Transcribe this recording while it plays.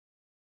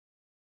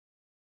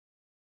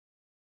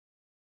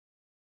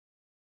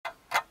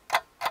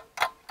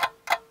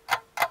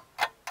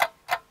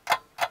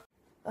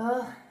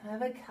Ugh, I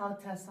have a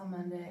Calc test on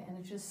Monday and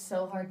it's just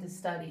so hard to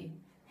study.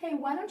 Hey,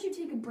 why don't you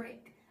take a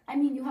break? I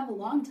mean, you have a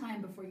long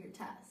time before your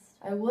test.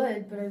 I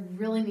would, but I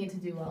really need to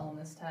do well on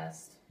this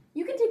test.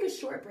 You can take a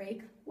short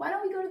break. Why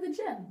don't we go to the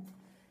gym?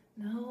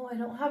 No, I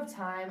don't have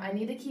time. I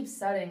need to keep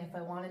studying if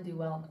I want to do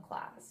well in the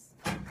class.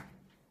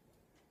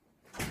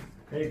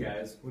 Hey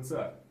guys, what's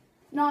up?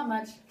 Not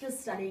much,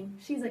 just studying.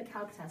 She's a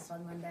Calc test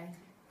on Monday.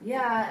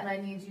 Yeah, and I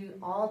need you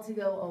all to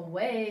go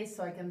away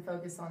so I can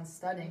focus on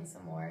studying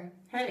some more.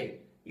 Hey,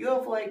 you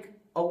have like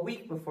a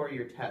week before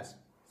your test.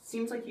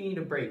 Seems like you need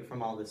a break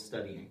from all this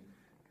studying.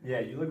 Yeah,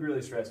 you look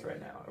really stressed right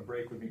now. A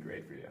break would be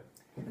great for you.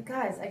 But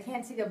guys, I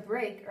can't take a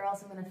break or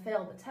else I'm going to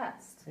fail the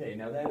test. Hey,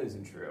 now that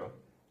isn't true.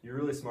 You're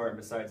really smart, and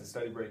besides, a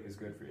study break is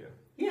good for you.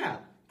 Yeah,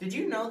 did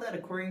you know that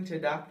according to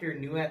Dr.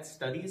 Nuet's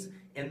studies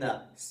in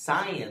the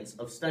science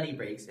of study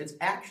breaks, it's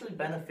actually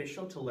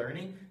beneficial to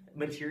learning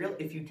material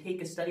if you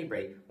take a study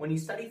break. When you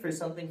study for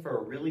something for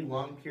a really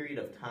long period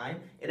of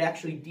time, it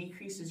actually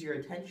decreases your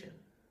attention.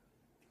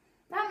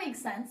 That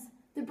makes sense.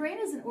 The brain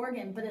is an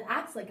organ, but it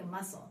acts like a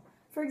muscle.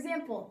 For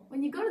example,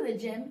 when you go to the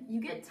gym, you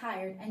get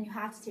tired and you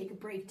have to take a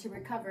break to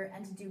recover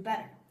and to do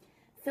better.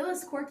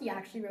 Phyllis Corky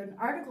actually wrote an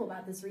article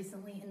about this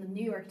recently in the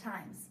New York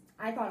Times.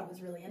 I thought it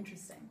was really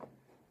interesting.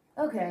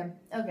 Okay.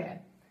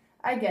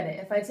 I get it.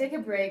 If I take a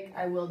break,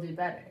 I will do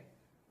better.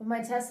 But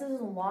my test is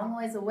a long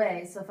ways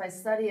away, so if I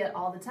study it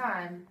all the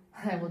time,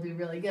 I will do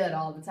really good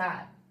all the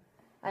time.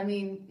 I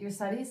mean, your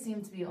studies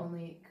seem to be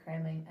only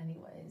cramming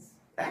anyways.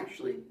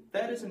 Actually,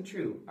 that isn't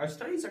true. Our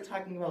studies are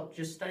talking about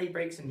just study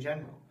breaks in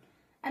general.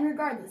 And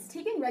regardless,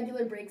 taking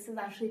regular breaks is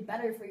actually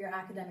better for your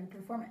academic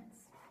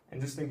performance. And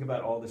just think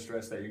about all the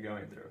stress that you're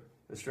going through.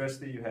 The stress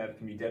that you have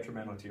can be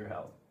detrimental to your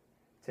health.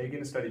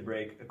 Taking a study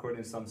break,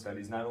 according to some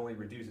studies, not only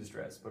reduces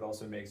stress, but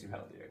also makes you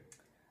healthier.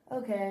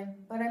 Okay,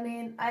 but I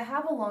mean, I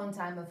have a long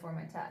time before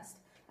my test.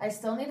 I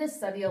still need to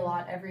study a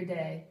lot every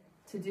day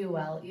to do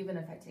well, even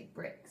if I take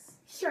breaks.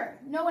 Sure,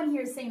 no one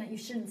here is saying that you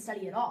shouldn't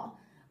study at all.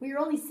 We are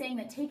only saying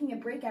that taking a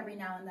break every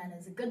now and then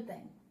is a good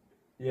thing.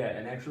 Yeah,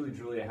 and actually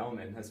Julia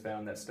Hellman has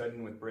found that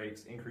studying with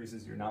breaks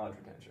increases your knowledge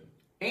retention.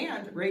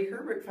 And Ray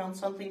Herbert found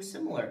something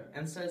similar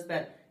and says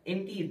that,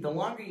 indeed, the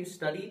longer you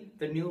study,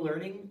 the new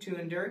learning to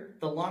endure,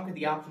 the longer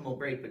the optimal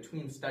break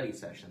between study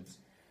sessions.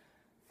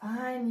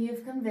 Fine,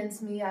 you've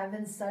convinced me. I've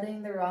been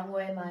studying the wrong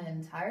way my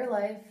entire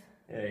life.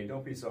 Hey,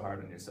 don't be so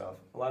hard on yourself.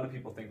 A lot of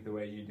people think the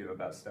way you do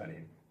about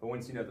studying, but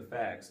once you know the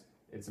facts,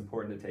 it's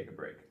important to take a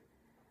break.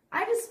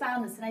 I just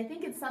found this and I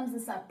think it sums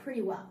this up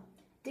pretty well.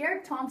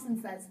 Derek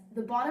Thompson says,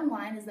 the bottom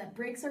line is that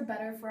breaks are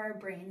better for our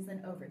brains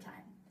than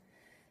overtime.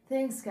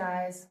 Thanks,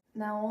 guys.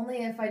 Now only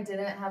if I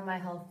didn't have my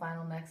health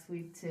final next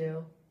week,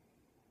 too.